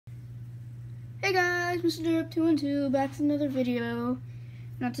Hey guys, Mr. Derp212 back with another video.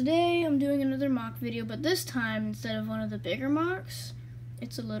 Now today I'm doing another mock video, but this time instead of one of the bigger mocks,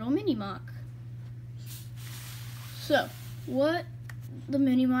 it's a little mini mock. So, what the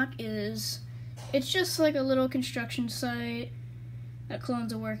mini mock is, it's just like a little construction site that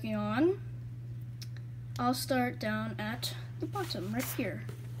clones are working on. I'll start down at the bottom, right here.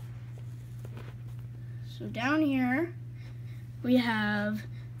 So down here, we have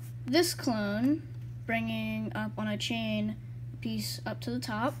this clone bringing up on a chain piece up to the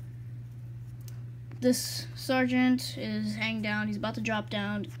top. This sergeant is hanging down. He's about to drop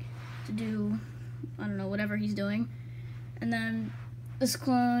down to do, I don't know, whatever he's doing. And then this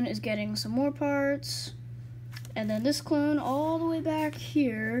clone is getting some more parts. And then this clone all the way back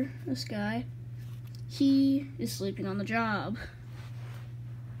here, this guy, he is sleeping on the job.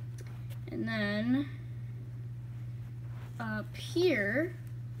 And then up here,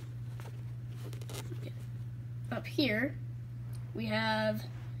 we have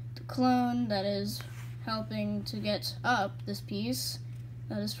the clone that is helping to get up this piece.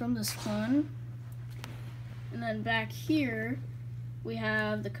 That is from this clone. And then back here, we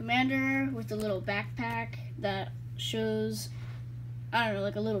have the commander with the little backpack that shows, I don't know,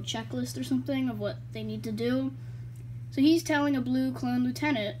 like a little checklist or something of what they need to do. So he's telling a blue clone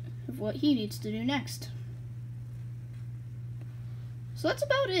lieutenant of what he needs to do next. So that's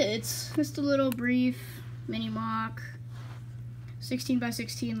about it. It's just a little brief mini mock. 16 by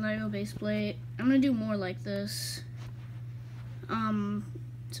 16 Lego base plate. I'm gonna do more like this. So I'm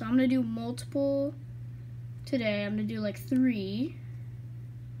gonna do multiple today. I'm gonna do like 3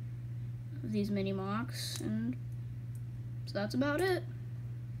 of these mini mocks, and so that's about it.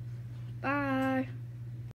 Bye.